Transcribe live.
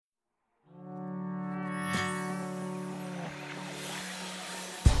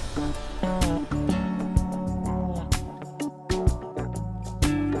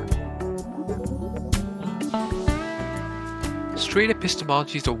street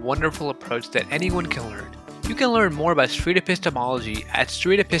epistemology is a wonderful approach that anyone can learn. You can learn more about street epistemology at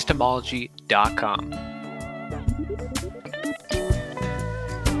streetepistemology.com.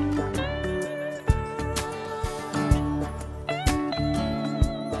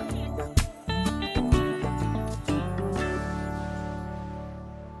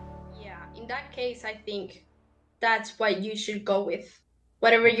 Yeah, in that case, I think that's what you should go with.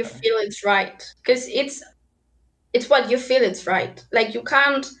 Whatever you feel is right, because it's what you feel is right. Like, you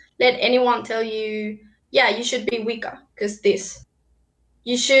can't let anyone tell you, yeah, you should be Wicca because this.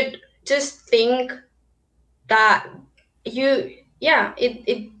 You should just think that you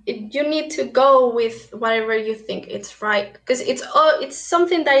need to go with whatever you think it's right, because it's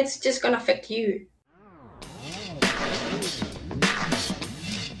something that it's just gonna affect you.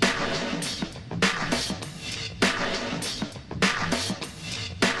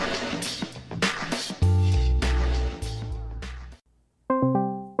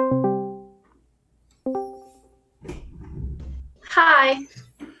 Hi.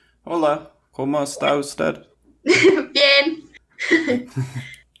 Hola, ¿cómo está usted? Bien.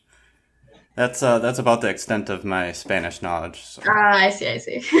 That's about the extent of my Spanish knowledge. So. I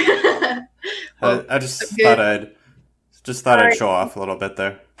see. Well, I just good. thought I'd show off a little bit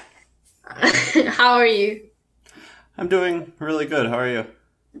there. How are you? I'm doing really good. How are you?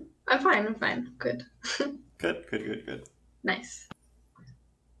 I'm fine. Good. Good. Nice.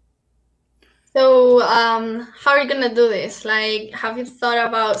 So, how are you gonna do this? Like, have you thought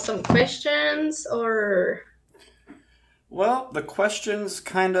about some questions or? Well, the questions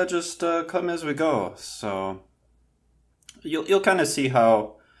kind of just come as we go. So you'll kind of see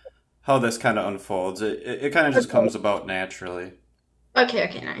how this kind of unfolds. It kind of just comes about naturally.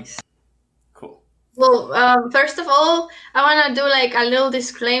 Okay, nice. Cool. Well, first of all, I want to do like a little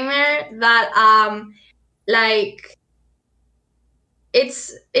disclaimer that like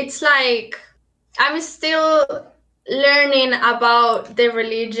it's like I'm still learning about the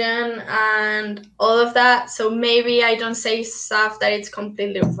religion and all of that, so maybe I don't say stuff that it's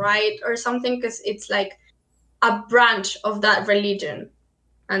completely right or something, because it's like a branch of that religion.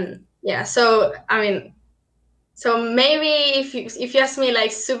 And yeah, so I mean, so maybe if you ask me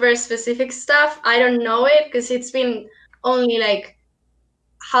like super specific stuff, I don't know it, because it's been only like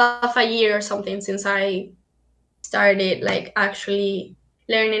half a year or something since I started like actually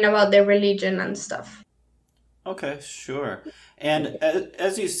learning about the religion and stuff. Okay, sure. And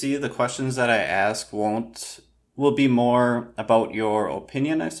as you see, the questions that I ask will be more about your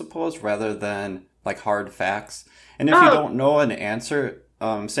opinion, I suppose, rather than like hard facts. And if you don't know an answer,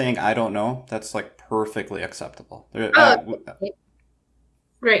 saying I don't know, that's like perfectly acceptable.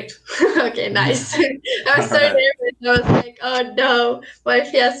 Great. Okay, nice. I was so nervous. I was like, oh no, what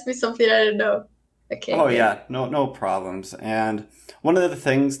if he asks me something I don't know? Okay. Oh, yeah, no problems. And one of the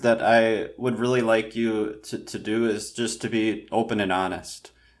things that I would really like you to do is just to be open and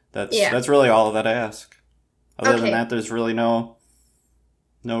honest. That's really all that I ask. Other than that, there's really no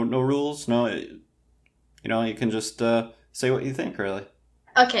rules. No, you can just say what you think, really.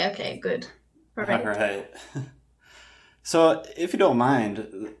 Okay, good. All right. So, if you don't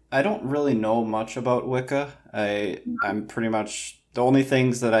mind, I don't really know much about Wicca. I'm pretty much, the only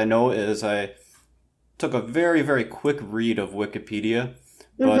things that I know is I took a very, very quick read of Wikipedia,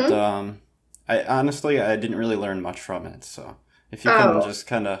 but I honestly didn't really learn much from it. So if you can just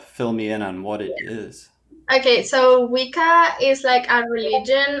kind of fill me in on what it is. Okay, so Wicca is like a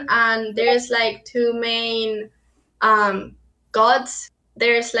religion, and there's like two main gods.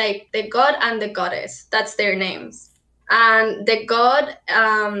 There's like the god and the goddess. That's their names. And the god,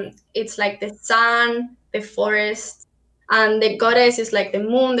 it's like the sun, the forest, and the goddess is like the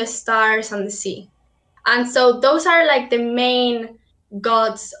moon, the stars, and the sea. And so those are like the main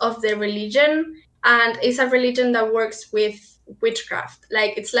gods of the religion, and it's a religion that works with witchcraft.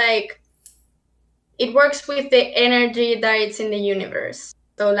 Like, it's like it works with the energy that it's in the universe.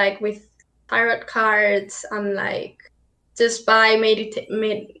 So like with tarot cards and like just by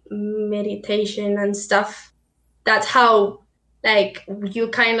meditation and stuff, that's how like you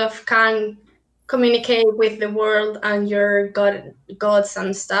kind of can communicate with the world and your gods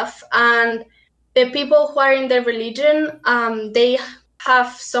and stuff. And the people who are in the religion, they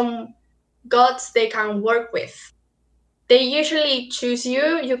have some gods they can work with. They usually choose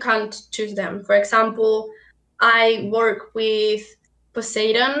you. You can't choose them. For example, I work with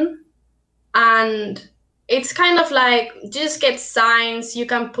Poseidon, and it's kind of like just get signs. You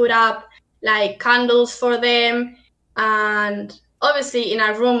can put up like candles for them, and obviously in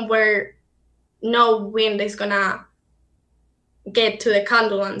a room where no wind is gonna get to the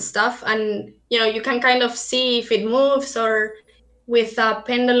candle and stuff, and you can kind of see if it moves or with a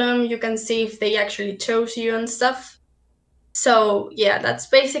pendulum, you can see if they actually chose you and stuff. So yeah, that's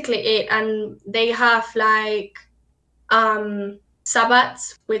basically it. And they have like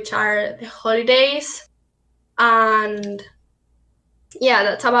Sabbats, which are the holidays, and yeah,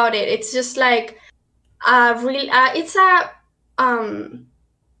 that's about it. It's just like it's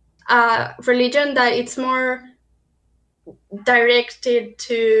a religion that it's more directed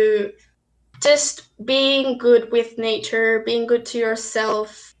to just being good with nature, being good to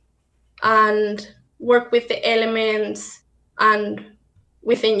yourself, and work with the elements and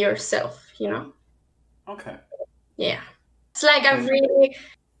within yourself, you know? Okay. Yeah. It's like a really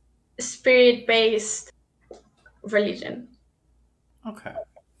spirit-based religion. Okay.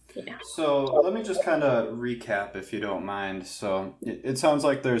 Yeah. So let me just kind of recap, if you don't mind. So it sounds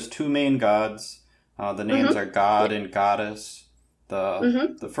like there's two main gods. The names are God and Goddess.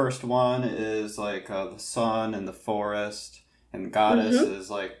 The first one is like the sun and the forest, and Goddess is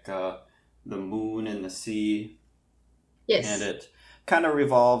like the moon and the sea. Yes. And it kind of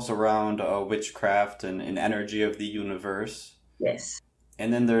revolves around witchcraft and energy of the universe. Yes.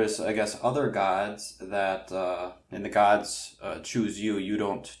 And then there's, I guess, other gods that, and the gods choose you. You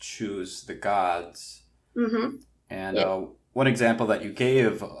don't choose the gods. And one example that you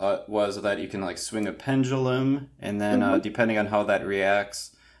gave was that you can like swing a pendulum, and then depending on how that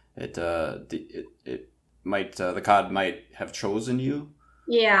reacts, it might the god might have chosen you.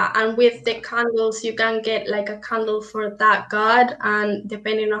 Yeah, and with the candles, you can get like a candle for that god, and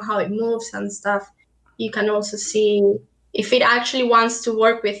depending on how it moves and stuff, you can also see if it actually wants to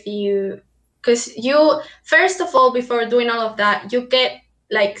work with you. Because you, first of all, before doing all of that, you get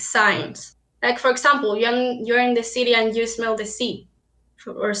like signs. Like, for example, you're in the city and you smell the sea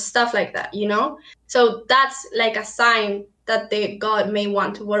or stuff like that, you know? So that's like a sign that the god may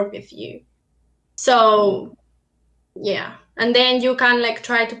want to work with you. So, yeah. And then you can like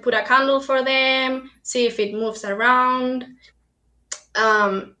try to put a candle for them, see if it moves around.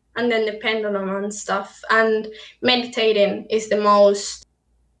 And then the pendulum and stuff. And meditating is the most,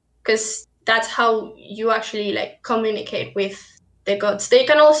 because that's how you actually like communicate with the gods. They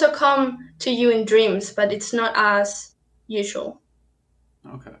can also come to you in dreams, but it's not as usual.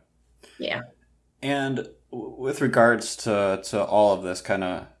 Okay. Yeah. And with regards to all of this kind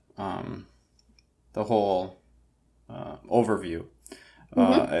of the whole overview,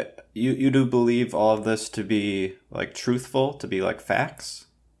 you do believe all of this to be like truthful, to be like facts?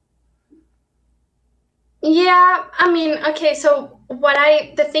 Yeah, I mean, okay, so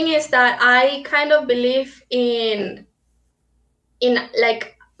the thing is that I kind of believe in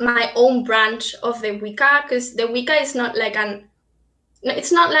like my own branch of the Wicca, because the Wicca is not like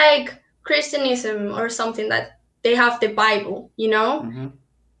it's not like Christianism or something that they have the Bible, you know?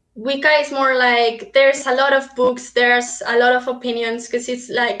 Wicca is more like there's a lot of books, there's a lot of opinions, because it's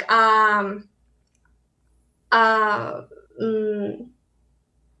like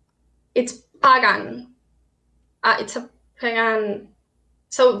it's pagan. It's a pagan.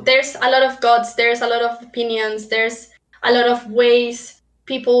 So there's a lot of gods, there's a lot of opinions, there's a lot of ways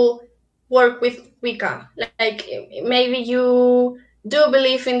people work with Wicca. Like maybe you do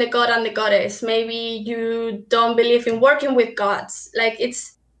believe in the god and the goddess, maybe you don't believe in working with gods. Like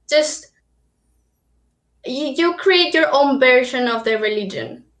it's just you create your own version of the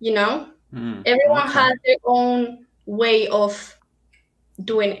religion, you know? Everyone has their own way of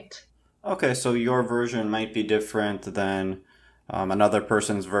doing it. Okay, so your version might be different than another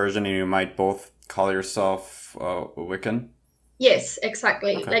person's version, and you might both call yourself a Wiccan? Yes,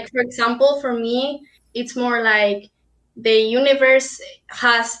 exactly. Okay. Like, for example, for me, it's more like the universe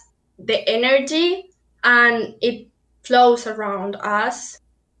has the energy and it flows around us.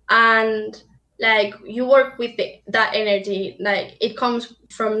 And like you work with that energy, like it comes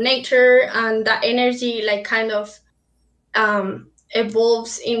from nature, and that energy like kind of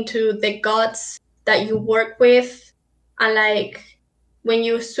evolves into the gods that you work with. And like when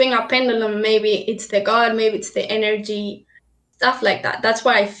you swing a pendulum, maybe it's the god, maybe it's the energy, stuff like that. That's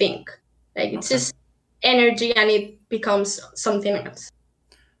what I think. Like it's just energy and it becomes something else.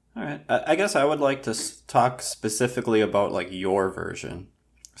 All right. I guess I would like to talk specifically about like your version.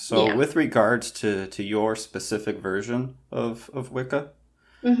 So with regards to your specific version of Wicca,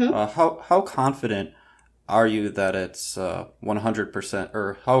 how confident are you that it's 100%,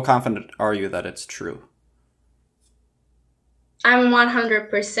 or how confident are you that it's true? I'm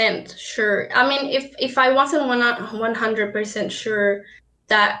 100% sure. I mean, if I wasn't 100% sure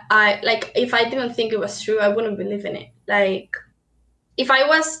that if I didn't think it was true, I wouldn't believe in it. Like, if I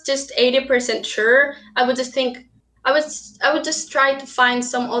was just 80% sure, I would just think, I would just try to find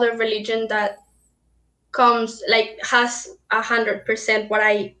some other religion that comes like has 100% what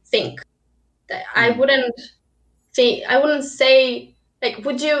I think. I wouldn't say, like,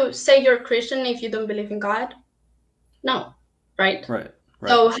 would you say you're Christian if you don't believe in God? No, right? Right.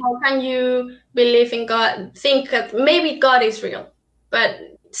 So how can you believe in God, think that maybe God is real, but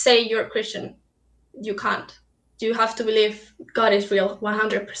say you're Christian? You can't. You have to believe God is real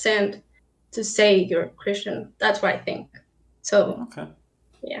 100% to say you're Christian. That's what I think. So, Okay.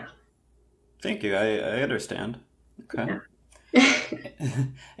 yeah. Thank you. I understand. Okay. Yeah.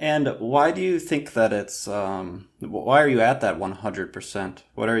 And why do you think that it's, why are you at that 100%?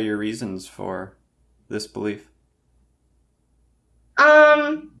 What are your reasons for this belief?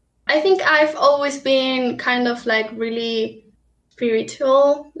 I think I've always been kind of like really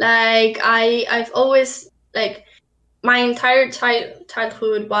spiritual. Like I've always, like, my entire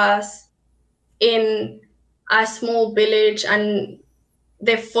childhood was in a small village, and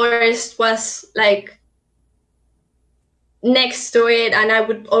the forest was like next to it, and I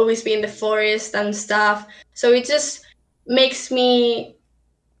would always be in the forest and stuff. So it just makes me,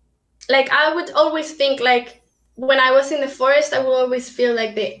 like, I would always think, like, when I was in the forest, I would always feel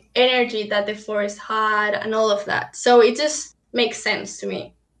like the energy that the forest had and all of that. So it just makes sense to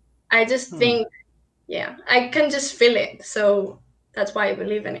me. I just think, yeah, I can just feel it. So that's why I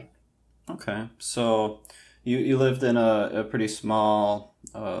believe in it. Okay. So you lived in a pretty small,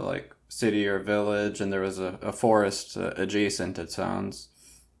 like, city or village, and there was a forest adjacent, it sounds.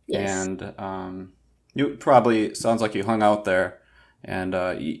 Yes. And you probably, sounds like you hung out there, and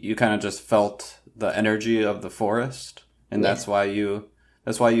you kind of just felt the energy of the forest, and Yes. that's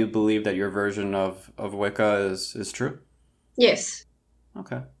why you believe that your version of Wicca is true? Yes.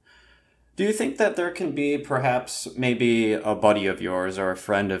 Okay. Do you think that there can be perhaps maybe a buddy of yours or a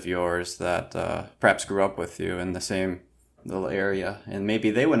friend of yours that perhaps grew up with you in the same little area, and maybe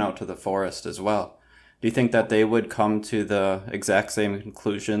they went out to the forest as well? Do you think that they would come to the exact same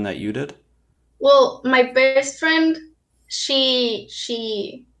conclusion that you did? Well, my best friend,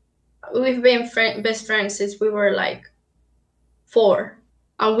 we've been best friends since we were like 4,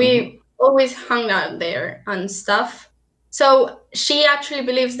 and we always hung out there and stuff. So she actually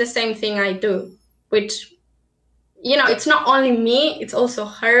believes the same thing I do, which, you know, it's not only me, it's also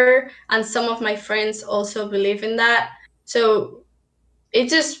her, and some of my friends also believe in that. So it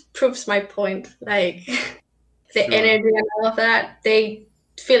just proves my point, like the Sure. energy and all of that, they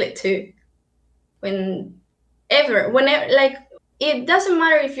feel it too. Whenever, like, it doesn't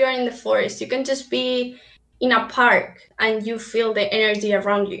matter if you're in the forest, you can just be in a park and you feel the energy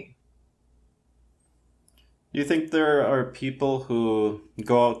around you. Do you think there are people who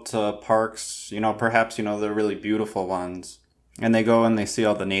go out to parks, perhaps, the really beautiful ones, and they go and they see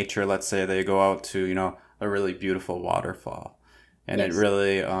all the nature? Let's say they go out to, a really beautiful waterfall, and Yes. it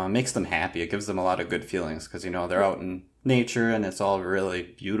really makes them happy. It gives them a lot of good feelings because, they're out in nature and it's all really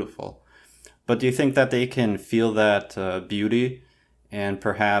beautiful. But do you think that they can feel that beauty and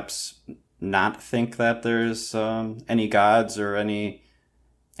perhaps not think that there's any gods or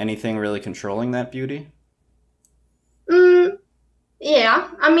anything really controlling that beauty? Yeah,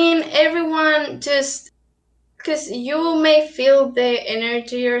 I mean, everyone just, because you may feel the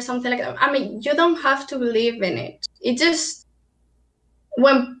energy or something like that. I mean, you don't have to believe in it. It just,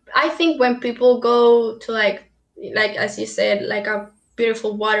 I think when people go to, like as you said, like a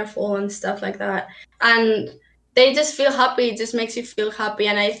beautiful waterfall and stuff like that, and they just feel happy, it just makes you feel happy.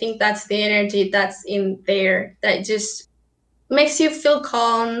 And I think that's the energy that's in there that just makes you feel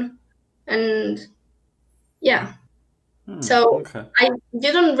calm. And yeah. So Okay.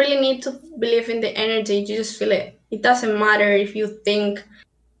 you don't really need to believe in the energy, you just feel it. It doesn't matter if you think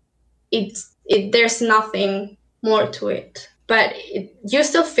there's nothing more to it, but you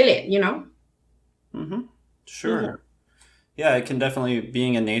still feel it, you know? Sure. Yeah. Yeah, it can definitely,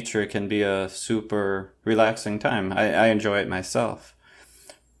 being in nature can be a super relaxing time. I enjoy it myself.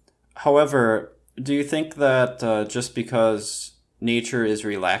 However, do you think that just because nature is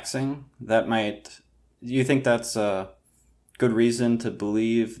relaxing, do you think that's a good reason to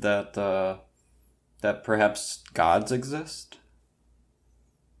believe that that perhaps gods exist?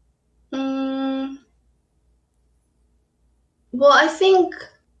 Well, I think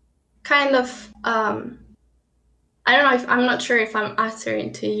kind of, I don't know, if I'm not sure if I'm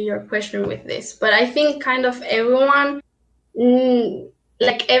answering to your question with this, but I think kind of everyone,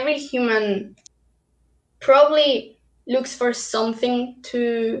 like every human, probably looks for something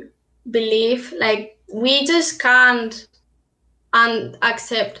to believe. Like, we just can't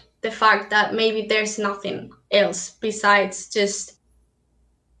accept the fact that maybe there's nothing else besides just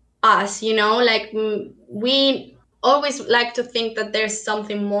us, you know? Like, we always like to think that there's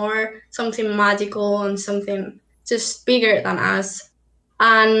something more, something magical, and something just bigger than us.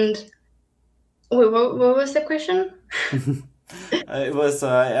 And wait, what was the question? It was.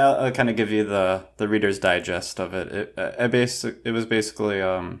 I'll kind of give you the Reader's Digest of it. It was basically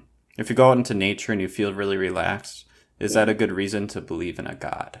if you go out into nature and you feel really relaxed, is that a good reason to believe in a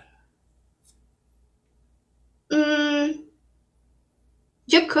god?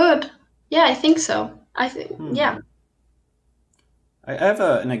 You could. Yeah, I think so. I think, yeah. I have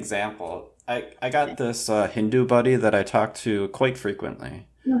an example. I got this Hindu buddy that I talk to quite frequently,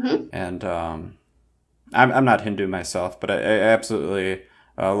 and I'm not Hindu myself, but I absolutely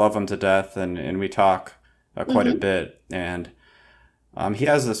love him to death, and we talk quite a bit, and he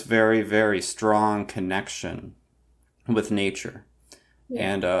has this very, very strong connection with nature.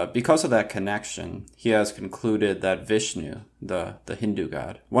 And because of that connection, he has concluded that Vishnu, the Hindu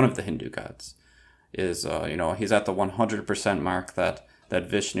god, one of the Hindu gods, is, he's at the 100% mark that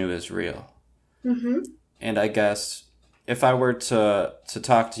Vishnu is real. And I guess if I were to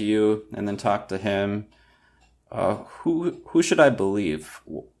talk to you and then talk to him, who should I believe?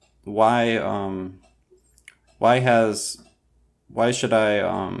 Why should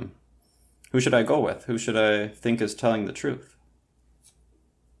I, who should I go with? Who should I think is telling the truth?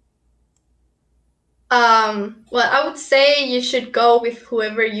 Well, I would say you should go with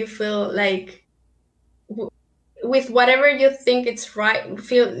whoever you feel like, with whatever you think it's right,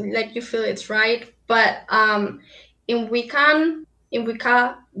 feel it's right. But in Wicca,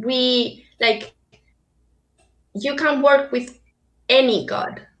 we like, you can work with any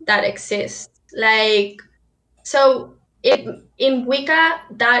god that exists. Like, so in Wicca,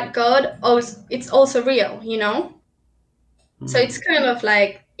 that god it's also real, So it's kind of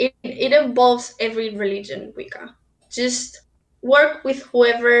like it involves every religion, Wicca. Just work with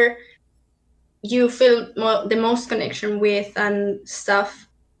whoever you feel the most connection with and stuff.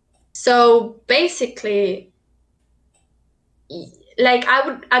 So basically, like, I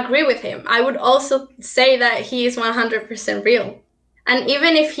would agree with him. I would also say that he is 100% real. And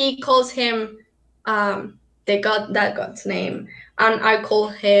even if he calls him that god's name, and I call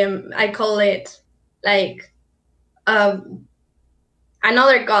it like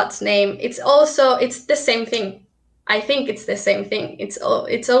another god's name, it's the same thing. I think it's the same thing. It's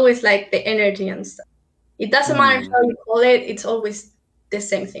always like the energy and stuff. It doesn't matter how you call it, it's always the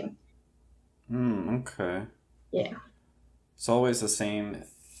same thing. Okay. Yeah. It's always the same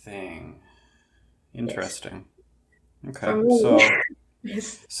thing. Interesting. Yes. Okay.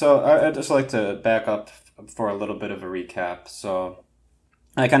 So I'd just like to back up for a little bit of a recap. So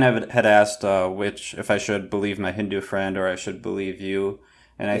I kind of had asked if I should believe my Hindu friend or I should believe you.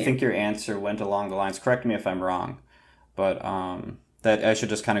 And I think your answer went along the lines, correct me if I'm wrong, but that I should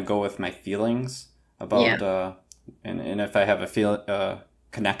just kind of go with my feelings about, and if I have a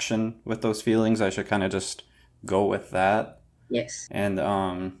connection with those feelings, I should kind of just go with that. Yes. And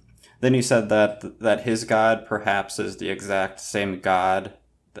then you said that his god perhaps is the exact same god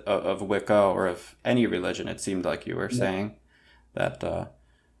of Wicca or of any religion, it seemed like you were saying. That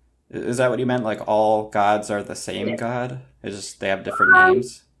is that what you meant? Like all gods are the same god? It's just they have different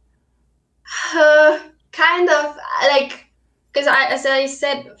names? Kind of, like, because as I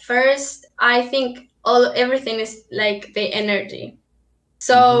said first, I think everything is like the energy.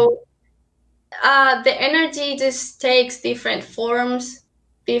 So the energy just takes different forms,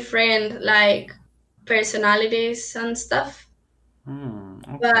 different like personalities and stuff.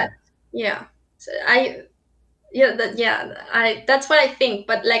 Okay. But yeah, so that's what I think.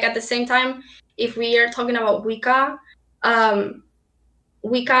 But like at the same time, if we are talking about Wicca,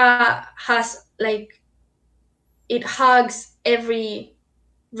 Wicca has like, it hugs every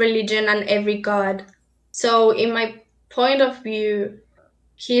religion and every god. So in my point of view,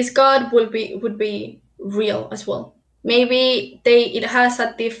 his god would be real as well. Maybe it has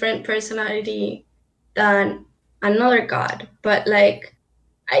a different personality than another god, but like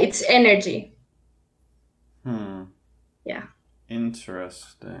it's energy. Yeah.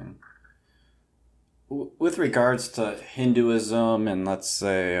 Interesting. With regards to Hinduism and let's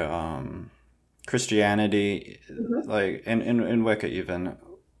say Christianity, like in Wicca even.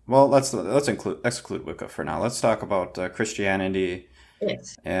 Well, let's exclude Wicca for now. Let's talk about Christianity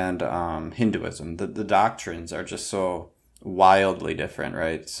and Hinduism. The doctrines are just so wildly different,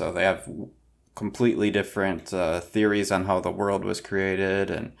 right? So they have completely different theories on how the world was created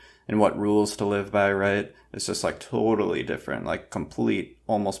and what rules to live by, right? It's just like totally different, like complete,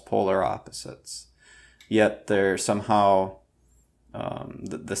 almost polar opposites. Yet they're somehow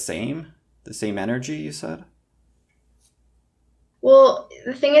the same energy, you said? Well,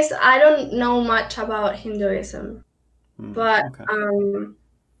 the thing is, I don't know much about Hinduism. But Okay.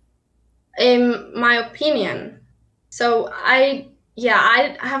 in my opinion, so I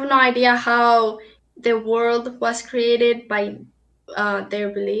have no idea how the world was created by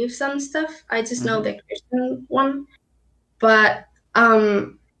their beliefs and stuff. I just know the Christian one. But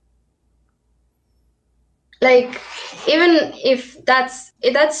like, even if that's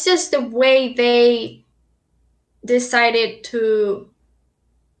just the way they decided to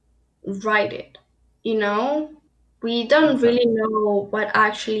write it, you know? We don't Okay. really know what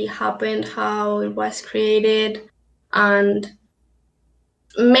actually happened, how it was created, and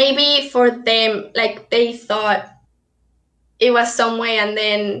maybe for them, like, they thought it was some way, and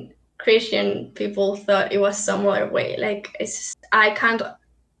then Christian people thought it was some other way. Like, it's just, I don't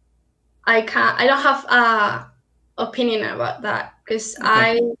have a opinion about that, because Okay.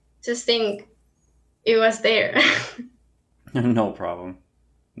 I just think it was there. No problem.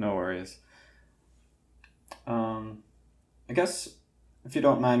 No worries. I guess if you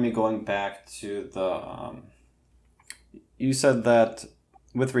don't mind me going back to the, you said that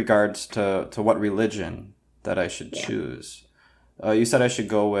with regards to what religion that I should choose, you said I should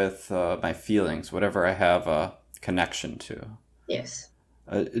go with my feelings, whatever I have a connection to. Yes.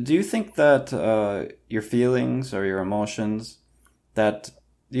 Do you think that your feelings or your emotions, do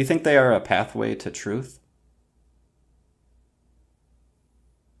you think they are a pathway to truth?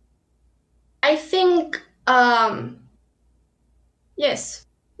 I think yes.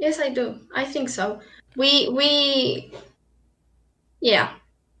 Yes, I do. I think so. We yeah,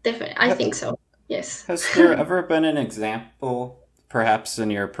 definitely. I think so. Yes. Has there ever been an example, perhaps in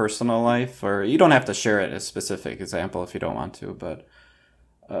your personal life, or you don't have to share it, a specific example if you don't want to, but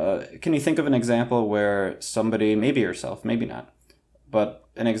can you think of an example where somebody, maybe yourself, maybe not, but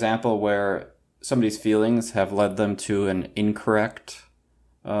an example where somebody's feelings have led them to an incorrect,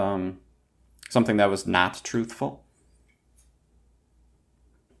 something that was not truthful?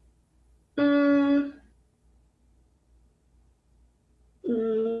 Mm,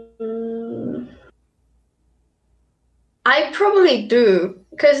 mm, I probably do,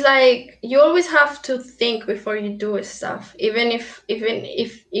 because like, you always have to think before you do stuff, even if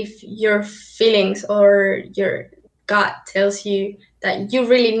your feelings or your gut tells you that you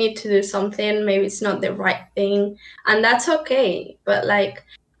really need to do something, maybe it's not the right thing, and that's okay. But like,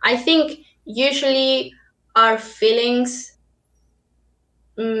 I think usually our feelings,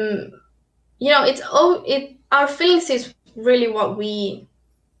 our feelings is really what we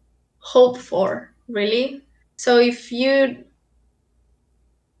hope for, really. So if you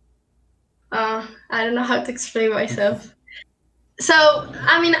I don't know how to explain myself. So,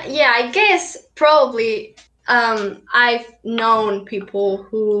 I mean, yeah, I guess probably I've known people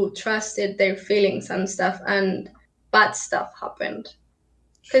who trusted their feelings and stuff, and bad stuff happened.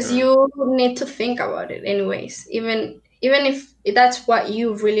 Because Sure. you need to think about it anyways. Even if that's what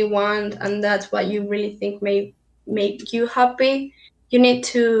you really want and that's what you really think may make you happy, you need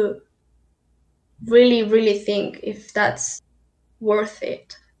to really, really think if that's worth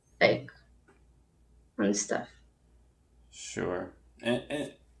it, like, and stuff. Sure.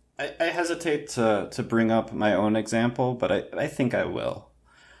 And I hesitate to bring up my own example, but I think I will.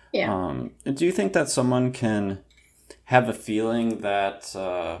 Yeah. Do you think that someone can have a feeling that,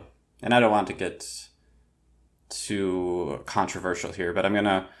 and I don't want to get too controversial here, but I'm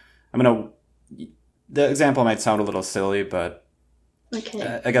gonna, the example might sound a little silly, but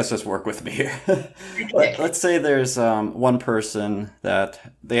Okay. I guess just work with me here. Okay. Let's say there's one person that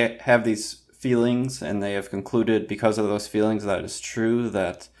they have these feelings, and they have concluded because of those feelings that it's true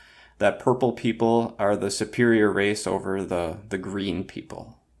that purple people are the superior race over the green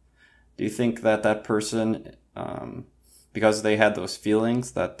people. Do you think that person, because they had those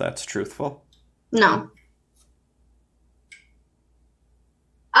feelings, that's truthful? No.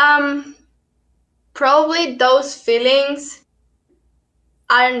 Probably those feelings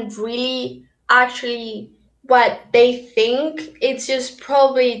aren't really actually what they think. It's just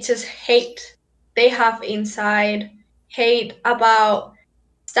probably just hate they have inside, hate about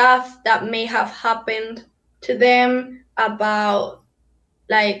stuff that may have happened to them, about,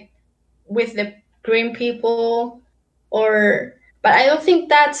 like, with the green people, or, but I don't think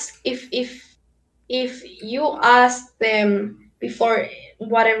that's, if you ask them before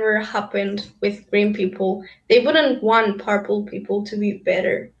whatever happened with green people, they wouldn't want purple people to be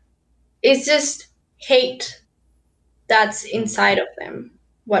better. It's just hate that's inside of them,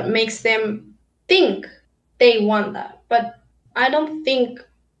 what makes them think they want that. But I don't think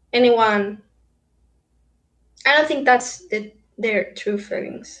anyone, I don't think that's their true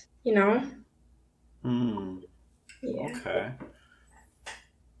feelings, you know? Hmm. Yeah. Okay.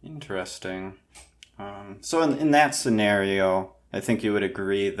 Interesting. So in that scenario, I think you would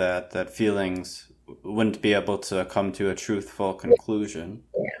agree that feelings wouldn't be able to come to a truthful conclusion.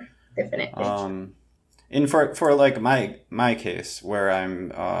 Yeah, definitely. And for like my case, where I'm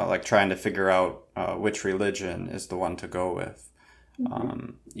like trying to figure out which religion is the one to go with,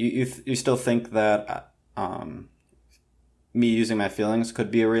 you still think that me using my feelings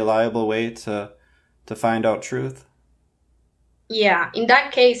could be a reliable way to find out truth? Yeah, in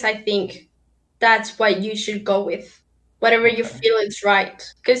that case, I think that's what you should go with. Whatever you Okay. feel is right,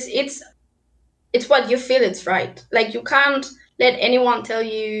 because it's what you feel is right. Like you can't let anyone tell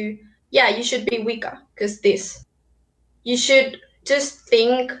you, yeah, you should be Wicca because this. You should just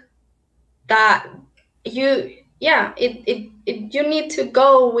think that you need to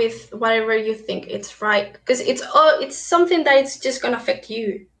go with whatever you think it's right because it's something that it's just gonna affect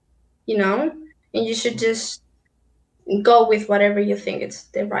you, you know, and you should just go with whatever you think it's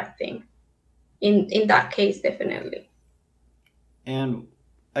the right thing. In that case, definitely. And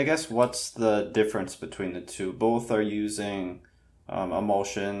I guess what's the difference between the two? Both are using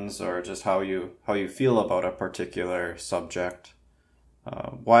emotions or just how you feel about a particular subject.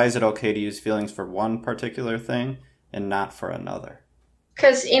 Why is it okay to use feelings for one particular thing and not for another?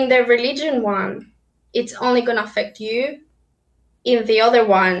 Because in the religion one, it's only gonna affect you. In the other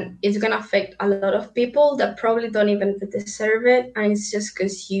one, it's gonna affect a lot of people that probably don't even deserve it, and it's just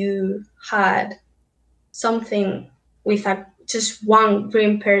because you had something with just one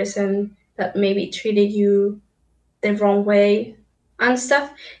green person that maybe treated you the wrong way and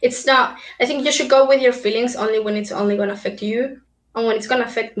stuff. It's not. I think you should go with your feelings only when it's only gonna affect you, and when it's gonna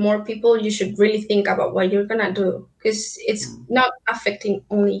affect more people, you should really think about what you're gonna do because it's Hmm. not affecting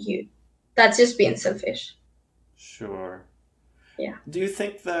only you. That's just being selfish. Sure. Yeah. Do you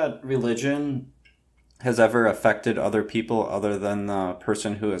think that religion has ever affected other people other than the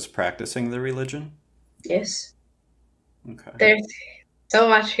person who is practicing the religion? Yes. Okay. There's so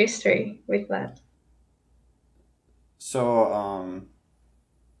much history with that. So,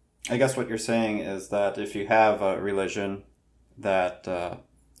 I guess what you're saying is that if you have a religion, that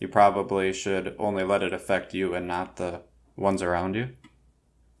you probably should only let it affect you and not the ones around you.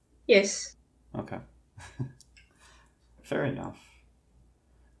 Yes. Okay. Fair enough.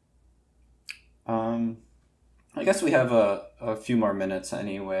 I guess we have a few more minutes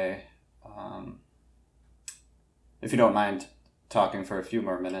anyway. If you don't mind talking for a few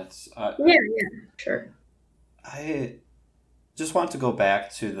more minutes. Yeah, sure. I just want to go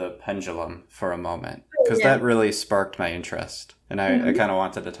back to the pendulum for a moment because Yeah. that really sparked my interest, and I kind of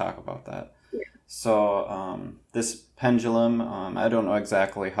wanted to talk about that. Yeah. So this pendulum, I don't know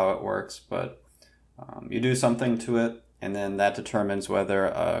exactly how it works, but you do something to it, and then that determines whether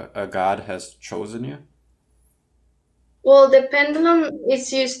a god has chosen you. Well, the pendulum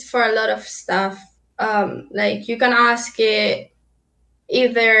is used for a lot of stuff. Like you can ask it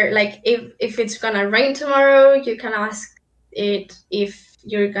either like if it's gonna rain tomorrow, you can ask it if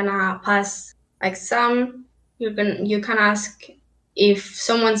you're gonna pass exam. You can ask if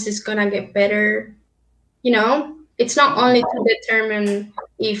someone's is gonna get better. You know, it's not only to determine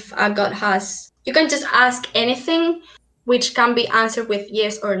if a god has. You can just ask anything, which can be answered with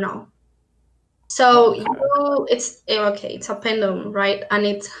yes or no. So Okay. it's okay. It's a pendulum, right? And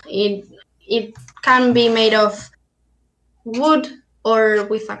it can be made of wood or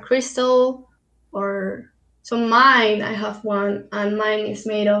with a crystal, or so mine. I have one, and mine is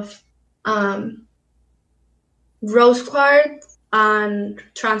made of rose quartz and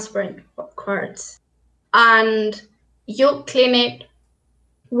transparent quartz, and you clean it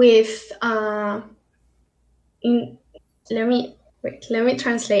with in, let me let me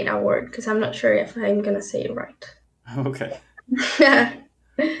translate a word because I'm not sure if I'm gonna say it right. Okay.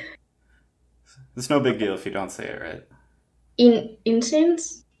 It's no big deal if you don't say it right.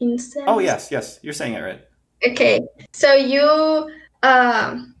 Incense. Oh yes, you're saying it right. Okay, so you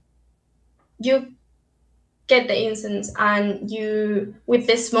get the incense and you with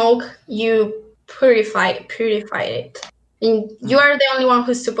the smoke you purify it. And you are the only one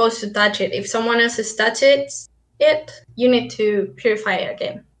who's supposed to touch it. If someone else has touched it, you need to purify it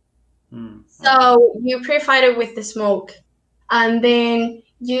again. Okay. So you purified it with the smoke, and then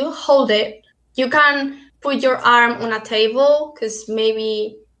you hold it. You can put your arm on a table because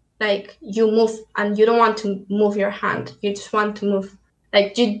maybe like you move and you don't want to move your hand. You just want to move,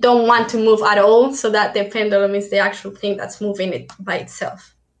 like you don't want to move at all, so that the pendulum is the actual thing that's moving it by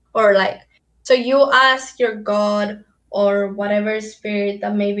itself. Or like, so you ask your god or whatever spirit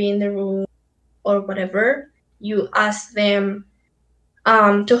that may be in the room or whatever, you ask them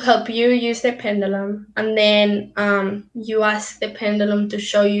to help you use the pendulum, and then you ask the pendulum to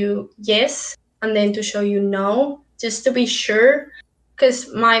show you yes, and then to show you no, just to be sure.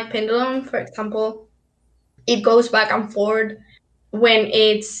 Because my pendulum, for example, it goes back and forth when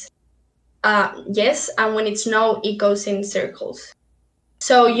it's yes, and when it's no, it goes in circles.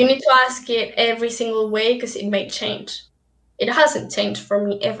 So you need to ask it every single way because it may change. It hasn't changed for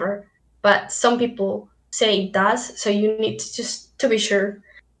me ever, but some people say it does. So you need to just to be sure,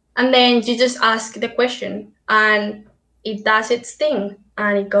 and then you just ask the question, and it does its thing,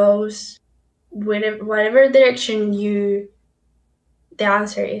 and it goes whatever direction the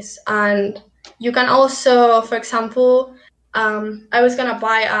answer is. And you can also, for example, I was gonna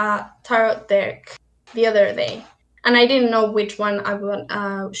buy a tarot deck the other day, and I didn't know which one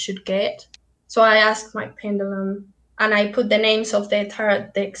I should get. So I asked my pendulum, and I put the names of the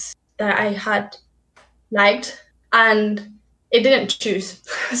tarot decks that I had liked, and it didn't choose.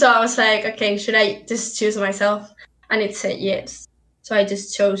 So I was like, okay, should I just choose myself? And it said yes. So I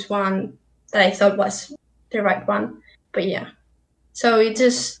just chose one that I thought was the right one. But yeah, so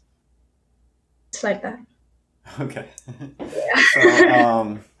it's like that. Okay.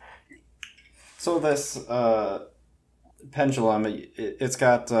 Yeah. So this pendulum, it's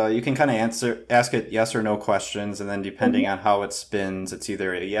got you can kind of ask it yes or no questions, and then depending on how it spins, it's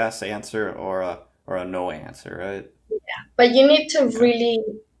either a yes answer or a no answer, right? Yeah, but you need to really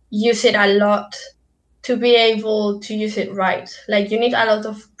use it a lot to be able to use it right. Like you need a lot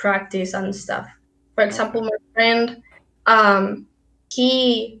of practice and stuff. For example, my friend,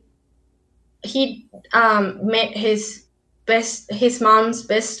 he met his mom's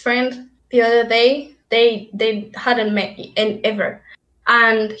best friend the other day. They hadn't met ever,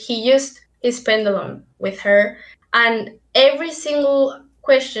 and he used his pendulum with her, and every single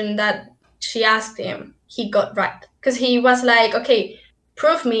question that she asked him, he got right, because he was like, okay,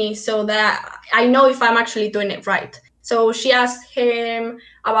 prove me so that I know if I'm actually doing it right. So she asked him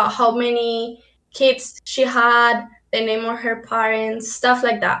about how many kids she had, the name of her parents, stuff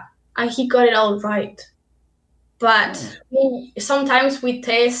like that, and he got it all right. But sometimes we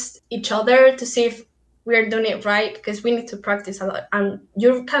test each other to see if we're doing it right, because we need to practice a lot, and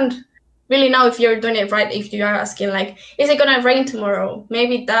you can't really know if you're doing it right if you are asking like, is it gonna rain tomorrow?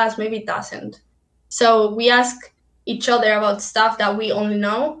 Maybe it does, maybe it doesn't. So we ask each other about stuff that we only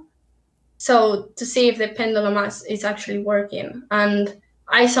know, so to see if the pendulum is actually working. And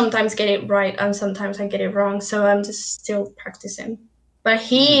I sometimes get it right and sometimes I get it wrong, so I'm just still practicing. But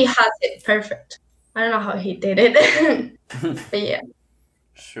he has it perfect. I don't know how he did it. But yeah.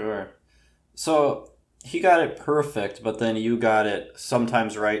 Sure. So he got it perfect, but then you got it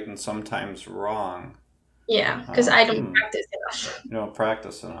sometimes right and sometimes wrong. Yeah, because I don't practice enough. You don't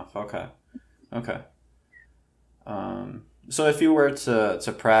practice enough. Okay. So if you were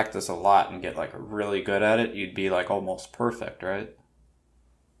to practice a lot and get like really good at it, you'd be like almost perfect, right?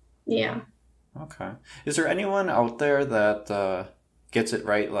 Yeah. Okay. Is there anyone out there that gets it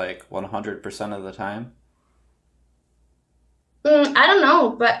right like 100% of the time? I don't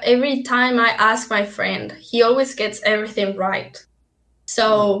know, but every time I ask my friend, he always gets everything right.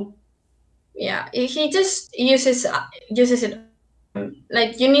 So yeah, he just uses it.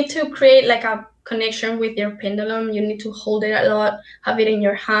 Like you need to create like a connection with your pendulum. You need to hold it a lot, have it in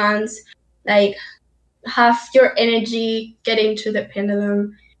your hands, like have your energy get into the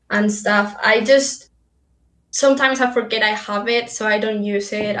pendulum and stuff. I just sometimes I forget I have it, so I don't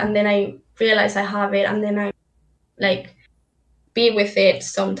use it, and then I realize I have it, and then I like be with it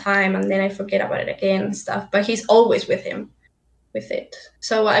sometime, and then I forget about it again and stuff. But he's always with it.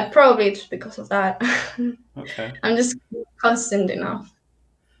 So I probably it's because of that. Okay. I'm just constant enough.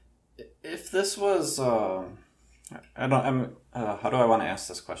 If this was, how do I want to ask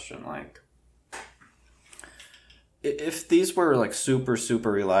this question? Like, if these were like super,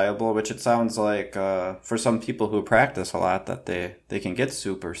 super reliable, which it sounds like for some people who practice a lot that they can get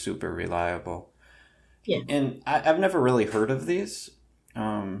super, super reliable. Yeah. And I've never really heard of these.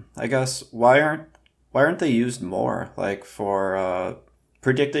 I guess why aren't they used more? Like for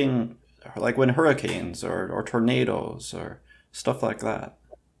predicting, like when hurricanes or tornadoes or stuff like that.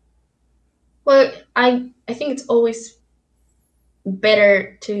 Well, I think it's always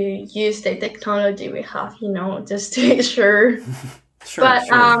better to use the technology we have, just to make sure. Sure, But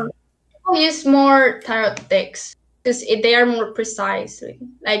sure. people use more tarot decks because they are more precise.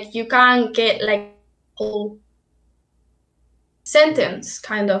 Like you can get like whole sentence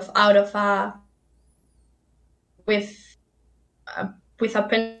kind of out of with a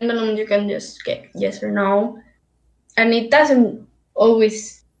pendulum. You can just get yes or no, and it doesn't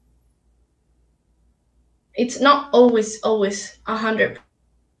always. It's not always 100.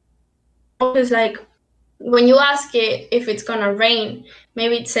 It's like when you ask it if it's gonna rain,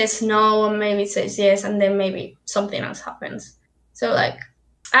 maybe it says no, or maybe it says yes, and then maybe something else happens. So like,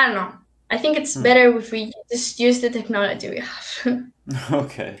 I don't know. I think it's better if we just use the technology we have.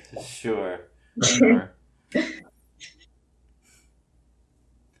 Okay, sure.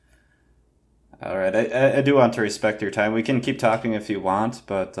 All right, I do want to respect your time. We can keep talking if you want,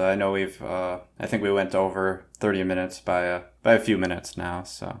 but I know I think we went over 30 minutes by a few minutes now.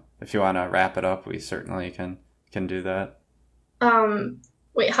 So if you want to wrap it up, we certainly can do that.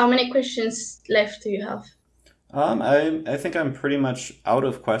 Wait, how many questions left do you have? I think I'm pretty much out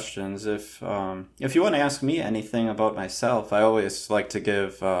of questions. If you want to ask me anything about myself, I always like to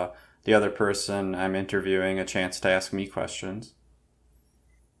give the other person I'm interviewing a chance to ask me questions.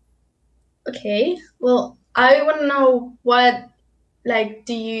 Okay, well, I want to know what, like,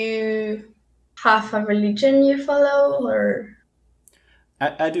 do you have a religion you follow, or?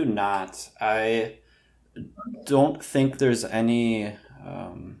 I do not. I don't think there's any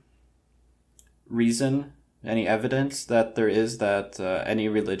reason, any evidence that there is that any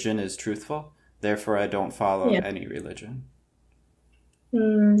religion is truthful. Therefore, I don't follow any religion.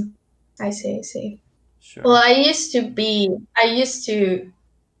 I see. Sure. Well, I used to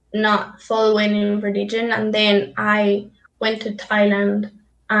not follow any religion, and then I went to Thailand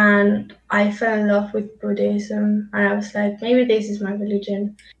and I fell in love with Buddhism, and I was like, maybe this is my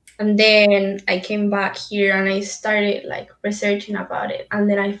religion. And then I came back here and I started like researching about it, and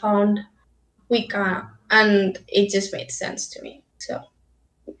then I found Wicca, and it just made sense to me. So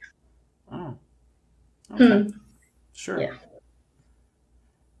okay. Sure.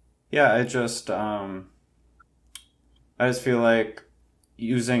 Yeah, I just feel like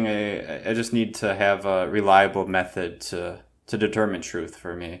I just need to have a reliable method to determine truth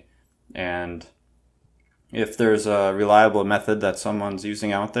for me. And if there's a reliable method that someone's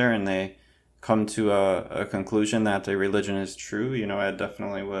using out there and they come to a conclusion that a religion is true, I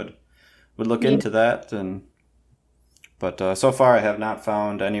definitely would look into that. But so far I have not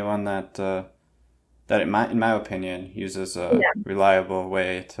found anyone that in my opinion uses a reliable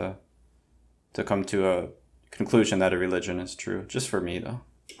way to come to a conclusion that a religion is true. Just for me, though.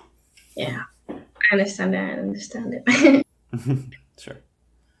 Yeah, I understand it. Sure.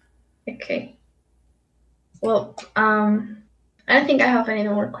 Okay. Well, I don't think I have any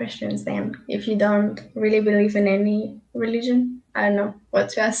more questions then. If you don't really believe in any religion, I don't know what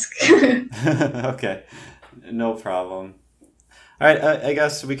to ask. Okay, no problem. All right, I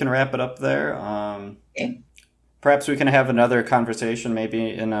guess we can wrap it up there. Okay. Perhaps we can have another conversation maybe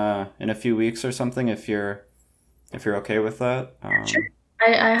in a few weeks or something if you're okay with that. Sure.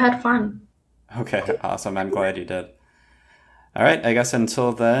 I had fun. Okay, awesome. I'm glad you did. All right, I guess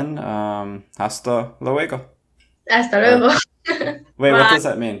until then, hasta luego. Hasta luego. Wait, what does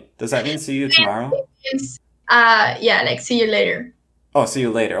that mean? Does that mean see you tomorrow? Yeah, like see you later. Oh, see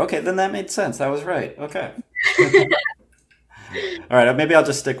you later. Okay, then that made sense. That was right. Okay. All right, maybe I'll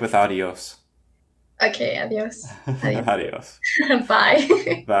just stick with adios. Okay, adios. Adios.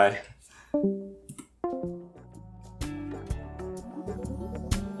 Bye. Bye.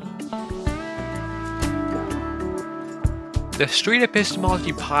 The Street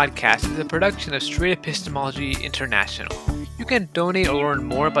Epistemology Podcast is a production of Street Epistemology International. You can donate or learn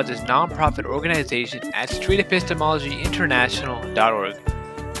more about this nonprofit organization at streetepistemologyinternational.org.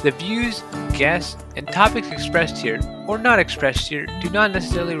 The views, guests, and topics expressed here, or not expressed here, do not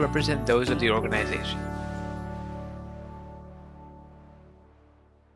necessarily represent those of the organization.